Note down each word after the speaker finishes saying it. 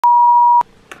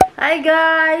Hi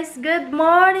guys, good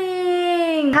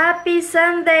morning! Happy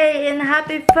Sunday and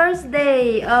happy first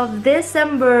day of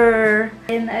December.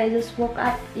 And I just woke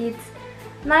up. It's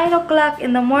 9 o'clock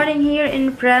in the morning here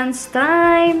in France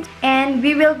time. And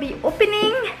we will be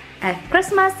opening a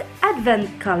Christmas Advent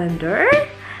calendar.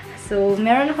 So,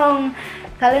 meron akong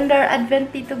calendar Advent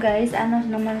dito guys. Ano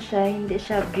naman siya, hindi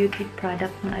siya beauty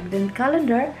product ng Advent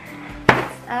calendar.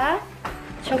 It's a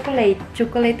chocolate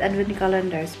Advent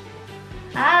calendars.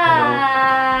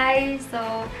 Hi!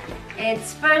 So,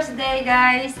 it's first day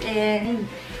guys and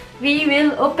we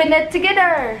will open it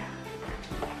together.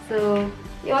 So,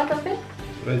 you want to open?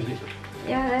 Ready.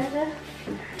 Yeah, ready.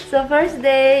 So, first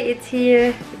day, it's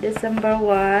here, December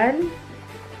 1.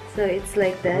 So, it's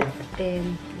like that.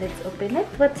 And let's open it.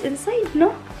 What's inside,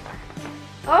 no?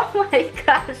 Oh my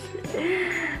gosh!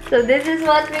 So, this is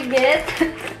what we get.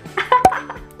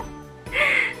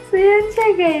 So yan siya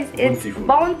guys. It's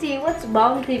Bounty. What's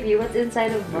Bounty? What's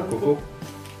inside of Bounty? Cocoa.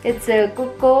 It's a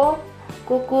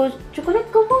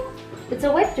chocolate cocoa. It's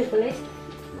a white chocolate.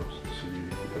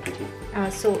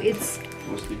 So it's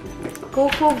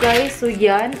cocoa guys. So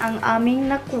yan ang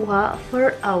aming nakuha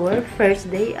for our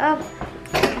first day of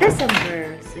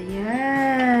December. So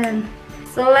yan.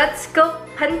 So let's cook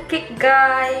pancake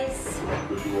guys.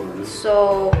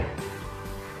 So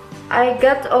I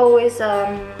got always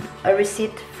a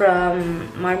receipt from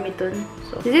Marmiton.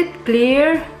 So, is it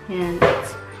clear? And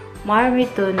it's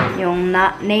Marmiton, yung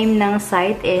name ng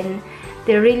site, and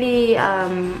they are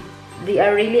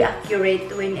really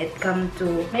accurate when it comes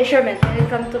to measurement. When it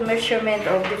comes to measurement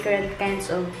of different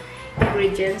kinds of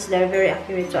ingredients, they're very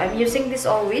accurate. So I'm using this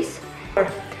always.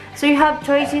 So you have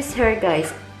choices here,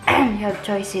 guys. You have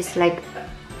choices like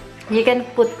you can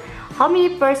put how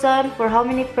many person for how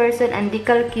many person, and they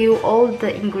calculate all the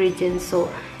ingredients. So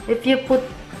if you put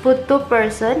 2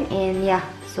 person in, yeah,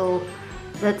 so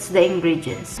that's the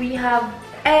ingredients. We have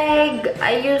egg.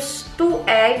 I use 2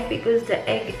 egg because the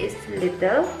egg is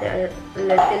little. They're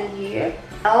little here.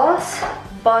 Else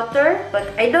butter, but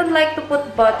I don't like to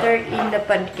put butter in the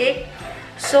pancake.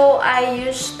 So I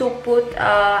used to put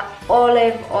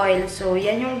olive oil. So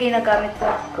yan yung ginagamit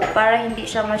ko para hindi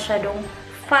siya masyadong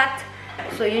fat.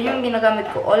 So yun yung ginagamit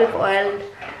ko, olive oil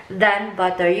than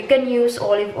butter. You can use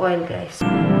olive oil guys.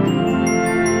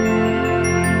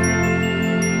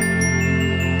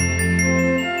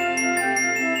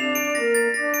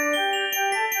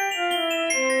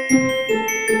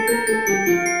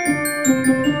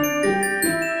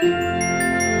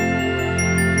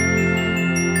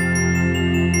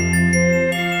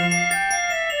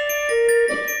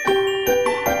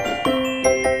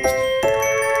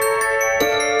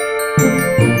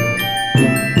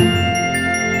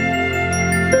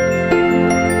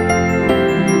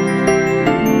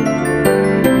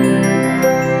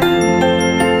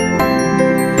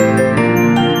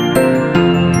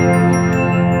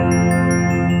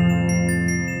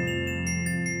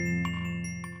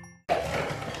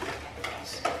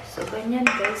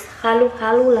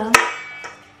 Halo-halo lang.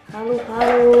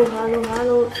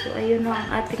 Halo-halo. So, ayun na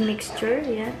ang ating mixture.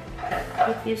 Yan.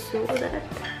 If you saw that.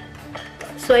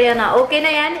 So, ayan na. Okay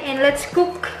na yan. And let's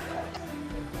cook.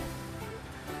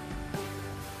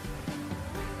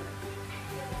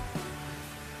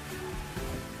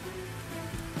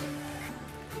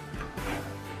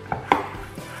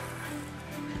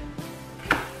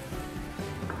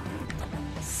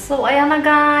 So, ayan na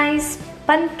guys.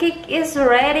 Pancake is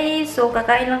ready. So,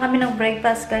 kakain lang kami ng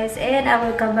breakfast, guys. And I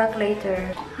will come back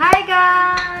later. Hi,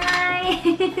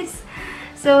 guys!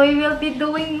 So, we will be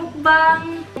doing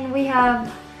mukbang. And we have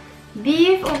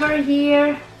beef over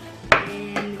here.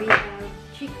 And we have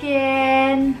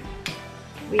chicken.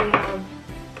 We have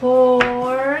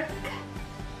pork.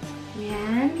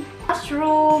 Yan.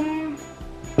 Mushroom.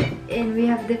 And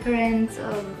we have different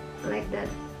of like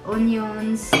that.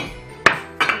 Onions.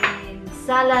 And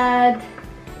salad.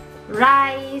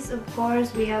 Rice, of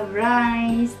course, we have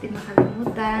rice, di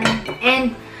makalimutan.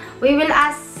 And we will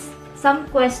ask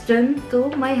some question to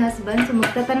my husband. So,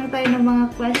 magtatanong tayo ng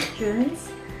mga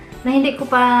questions na hindi ko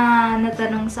pa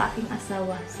natanong sa aking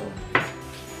asawa. So,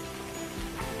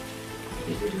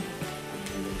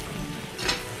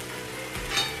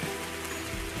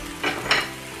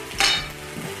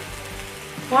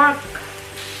 pork.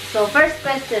 So, first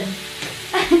question.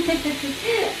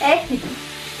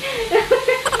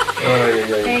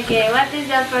 Okay, what is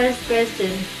the first question?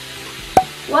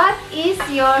 What is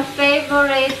your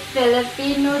favorite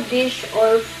Filipino dish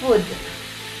or food?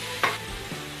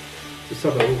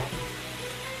 Sabaw.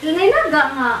 Nilaga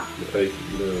nga. Like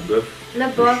the beef.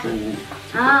 Labot.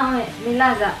 Okay.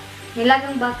 Nilaga.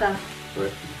 Nilagang baka. Ouais.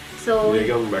 So,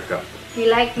 Nilagang baka. He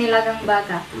like nilagang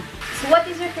baka. So what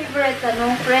is your favorite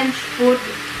French food?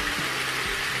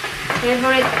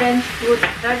 Favorite French food?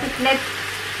 Tartiflette.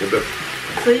 The bœuf.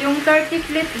 So yung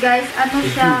tartiflette guys, ano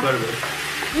siya?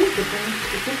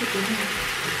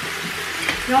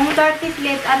 Yung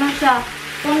tartiflette, ano siya?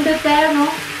 Pomme de terre, no?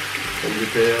 Pomme de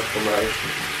terre, fromage.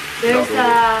 There's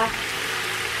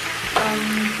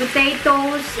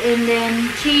potatoes and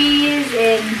then cheese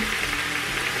and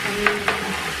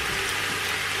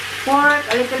pork,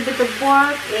 a little bit of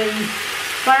pork and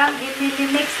parang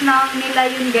i-mix na nila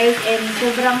yun guys and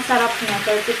sobrang sarap niya,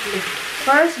 tartiflette.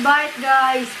 First bite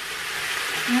guys.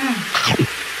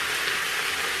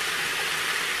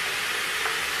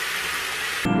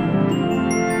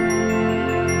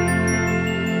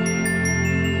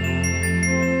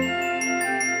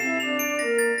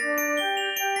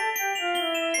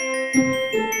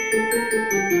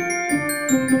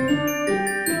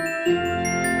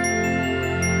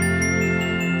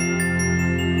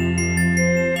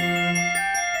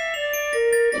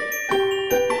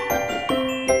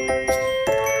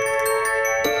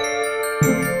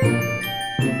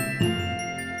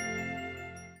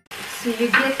 So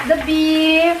you get the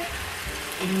beef,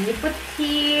 and you put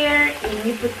here, and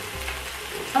you put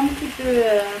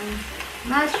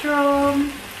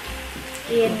mushroom,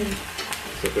 and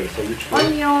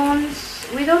onions.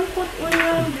 We don't put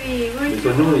onions, Les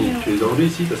oignons, tu les as enlevés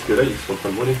ici parce que là ils sont en train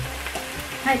de brûler.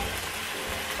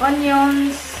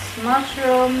 Onions,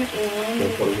 mushroom, and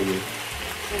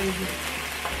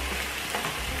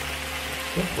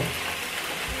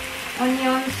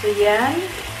onions, so yan.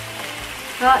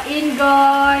 Kain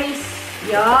guys!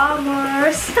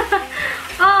 Yummers!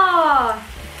 Ah!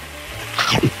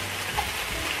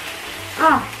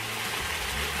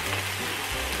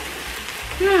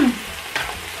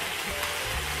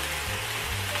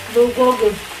 Bulgogi.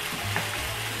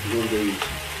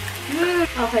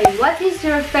 Okay, what is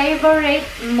your favorite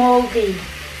movie?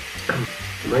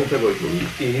 My favorite movie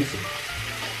is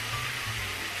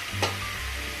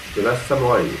The Last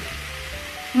Samurai.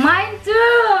 Mine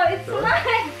too! It's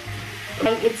mine!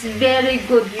 It's very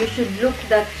good. You should look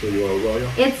that. So you are a warrior?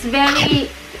 It's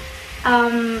very...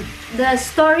 the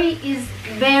story is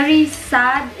very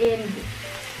sad and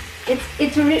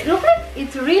look like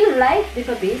it's real life,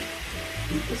 diba?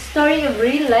 Story of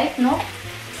real life, no?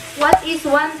 What is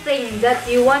one thing that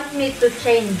you want me to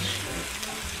change?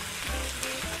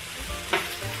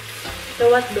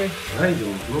 So what, babe? I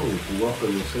don't know. To work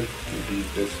on yourself to be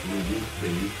best movie,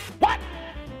 maybe. What?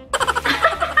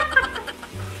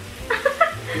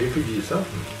 You could be ça.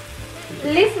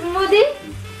 List moody?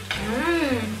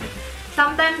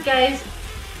 Sometimes guys,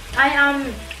 I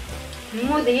am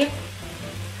moody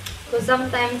because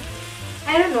sometimes,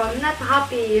 I don't know, I'm not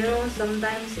happy, you know,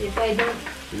 sometimes if I don't...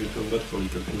 You turn bad for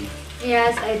little things.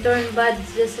 Yes, I turn bad,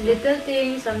 just little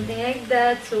things, something like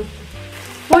that. So,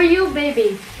 for you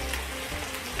baby,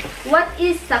 what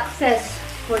is success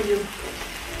for you?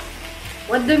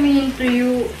 What do you mean to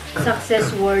you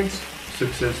success words?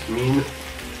 Success means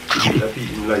to be happy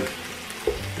in life,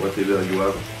 whatever you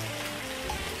have.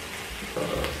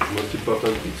 Most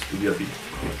important is to be happy.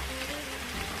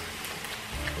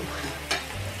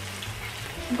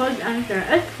 Good answer.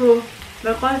 It's true.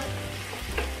 Because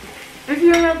if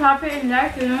you're not happy in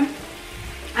life, you know,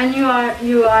 and you are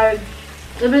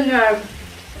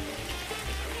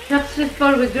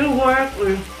successful with your work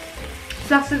or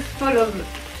successful of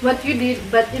what you did,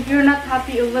 but if you're not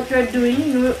happy of what you're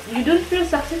doing, you don't feel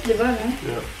success, diba? No?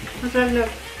 Yeah.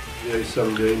 There is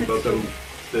some very important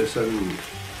person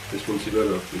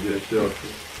responsible of the director of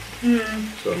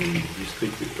some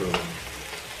district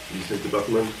business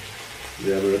department.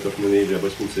 They have a lot of money, they have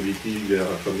responsibility, they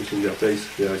are focused in their place,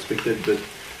 they are respected, but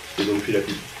they don't feel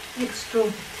happy. It's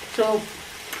true. So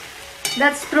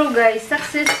that's true, guys.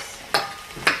 Success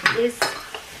is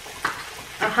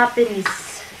a happiness.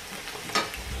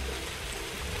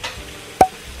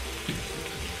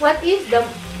 What is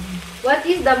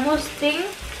the most thing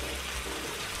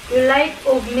you like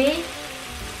of me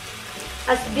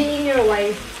as being your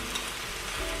wife?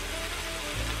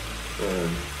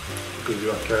 Because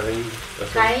you are caring.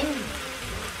 Kind?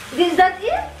 Is that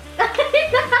it?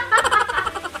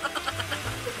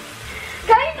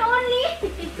 Kind only?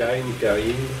 Kind,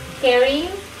 caring. Caring?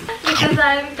 Because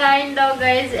I'm kind though,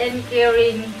 guys, and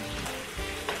caring.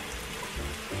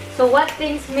 So what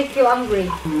things make you angry?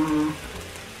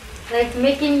 Like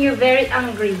making you very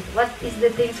angry. What is the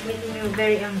things making you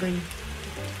very angry?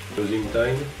 Losing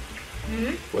time.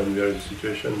 When we are in a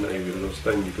situation I will lose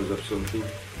time because of something,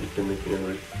 it can make me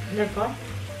angry. Like what?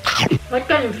 What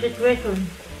kind of situation?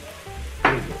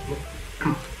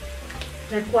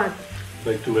 Like what?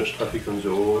 like too much traffic on the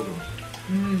road.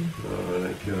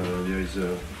 There is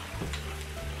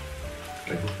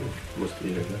I don't know,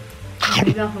 mostly like that.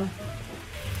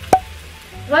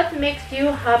 What makes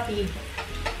you happy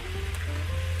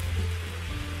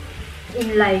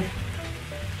in life?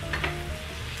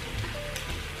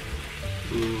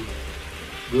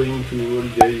 Going to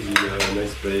holidays in a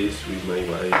nice place with my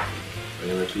wife. I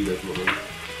am happy that moment.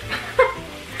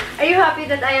 Are you happy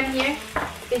that I am here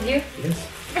with you? Yes.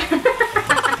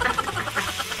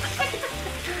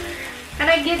 Can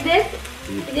I get this?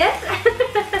 Yes?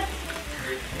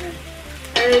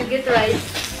 I will get right.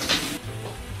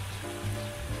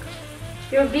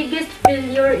 Your biggest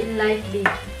failure in life, B.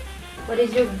 What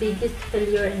is your biggest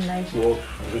failure in life? Oh,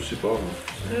 je sais pas.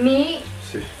 Me?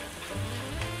 C'est...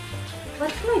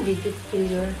 What's my biggest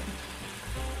failure?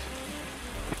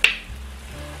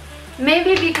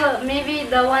 Maybe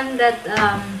the one that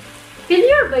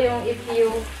failure ba yung if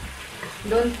you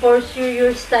don't pursue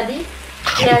your study?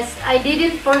 Yes, I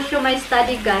didn't pursue my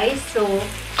study, guys, so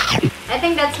I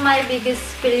think that's my biggest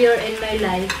failure in my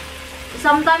life.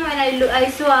 Sometimes when I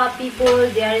saw people,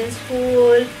 they are in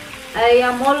school, I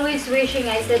am always wishing,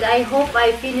 I said, I hope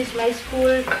I finish my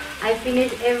school, I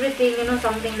finish everything, you know,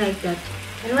 something like that.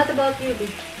 And what about you, B?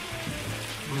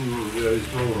 There is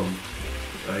no one.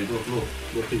 I don't know.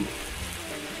 Nothing.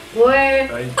 Why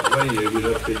I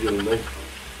will have failure in life?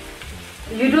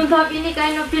 You don't have any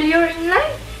kind of failure in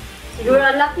life? You're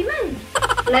a lucky man.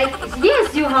 Like,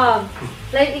 yes, you have.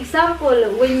 Like,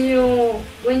 example, when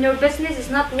your business is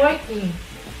not working,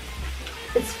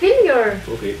 it's failure.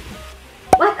 Okay.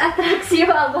 What attracts you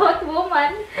about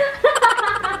woman?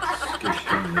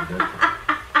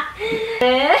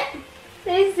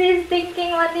 This is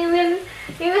thinking what he will.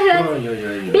 Yeah.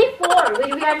 Before,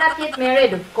 when we are not yet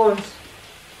married, of course.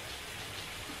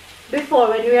 Before,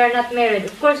 when we are not married,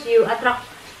 of course, you attract.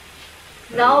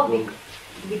 Now,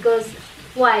 because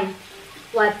why?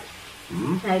 What?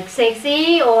 Like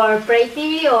sexy or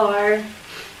pretty or?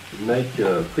 Like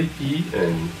pretty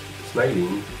and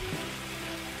smiling.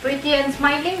 Pretty and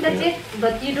smiling, that's it.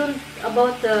 But you don't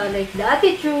about like the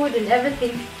attitude and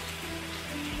everything.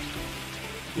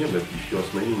 Yeah, but if you're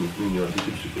smiling, it means your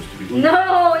attitude is supposed to be good.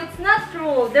 No, it's not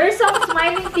true. There are some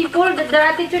smiling people that their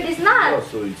attitude is not. Oh,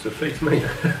 so it's a fake smile.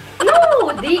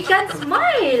 No, they can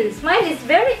smile. Smile is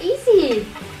very easy.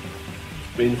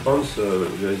 But in France,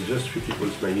 there is just few people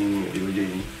smiling every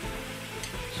day.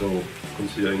 So,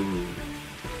 considering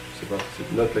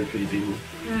it's not like Filipino.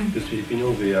 Because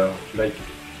Filipino, they are like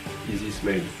easy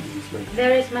smile.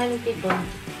 Very smiling people.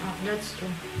 Oh, that's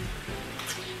true.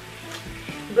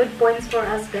 Good points for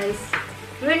us, guys.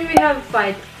 When we have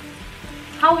fight,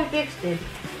 how we fixed it?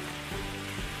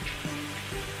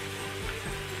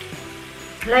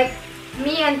 Like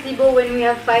me and Tibo, when we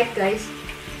have fight, guys.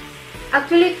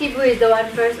 Actually, Tibo is the one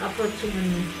first approaching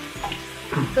me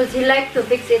because he likes to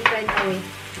fix it right away.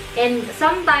 And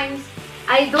sometimes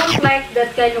I don't like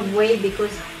that kind of way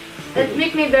because it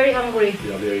makes me very angry.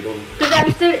 Yeah, there you go. Because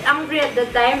I'm still angry at the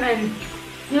time and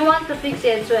you want to fix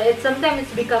it, so sometimes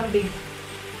it's become big.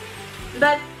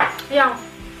 But yeah,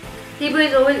 Tibo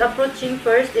is always approaching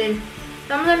first, and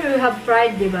sometimes we have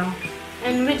pride, diba?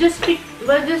 And we'll just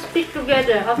speak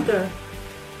together after.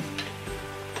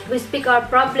 We speak our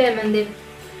problem, and then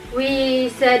we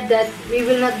said that we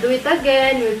will not do it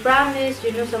again. We promise,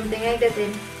 you know, something like that.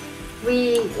 And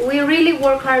we really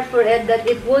work hard for it that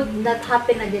it would not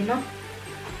happen again, no?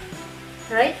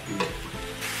 Right?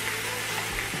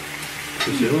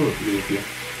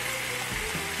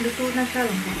 Luto na siya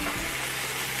lang.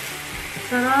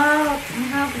 Sarap! Ang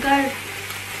sarap, guys.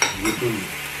 Gutom.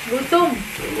 Gutom.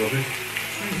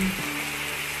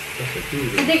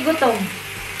 Hindi gutom.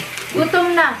 Gutom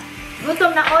na.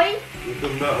 Gutom na, oy.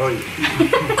 Gutom na, oy.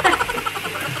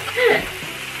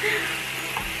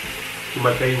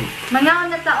 Kumakain. Mangaon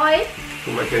na ta, oy.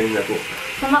 Kumakain na po.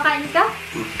 Kumakain ka?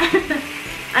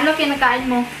 Ano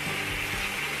kinakain mo?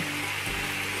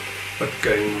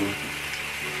 Pagkain.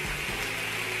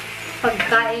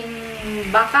 Pagkain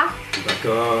baka?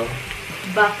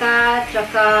 Baka,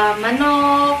 tsaka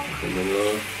manok.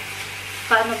 Manok.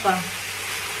 Paano pa?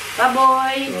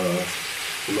 Baboy.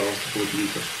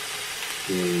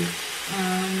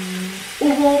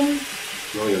 Uhong.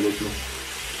 Non, il y a un autre nom.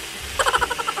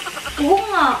 Uhong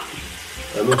nga.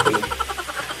 Un autre nom.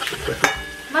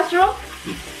 Mushroom?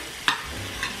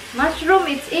 Mushroom,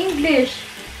 it's English.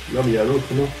 Non, mais il y a un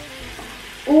autre nom.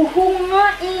 Uhong nga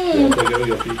eh. En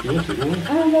tagalog, en Filipino, c'est bon?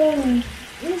 Uhong.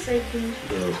 Yes, I think.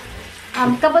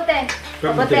 Kabote.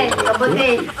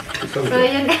 Kabote. So,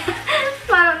 yun.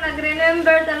 Parang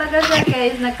nag-remember talaga siya,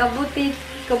 guys. Nagkabuti.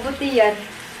 Kabuti yan.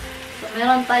 So,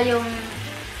 meron tayong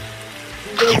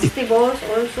vegetables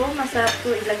also. Masarap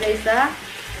to ilagay sa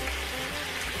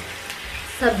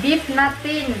beef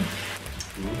natin.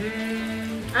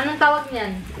 Anong tawag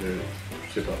niyan?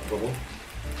 Je sais pas, pardon?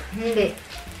 Hindi.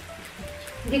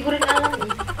 Hindi ko rin alam eh.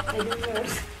 I don't know.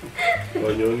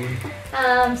 Onion.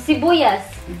 Sibuyas.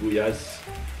 Sibuyas.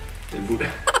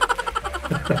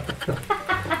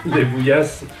 Les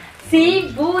bouillasses.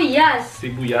 Sibuyas.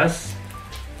 Sibuyas.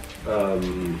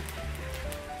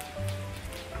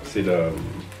 C'est la...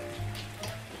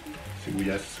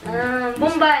 Sibuyas.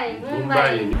 Bombay.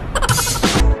 Bombay.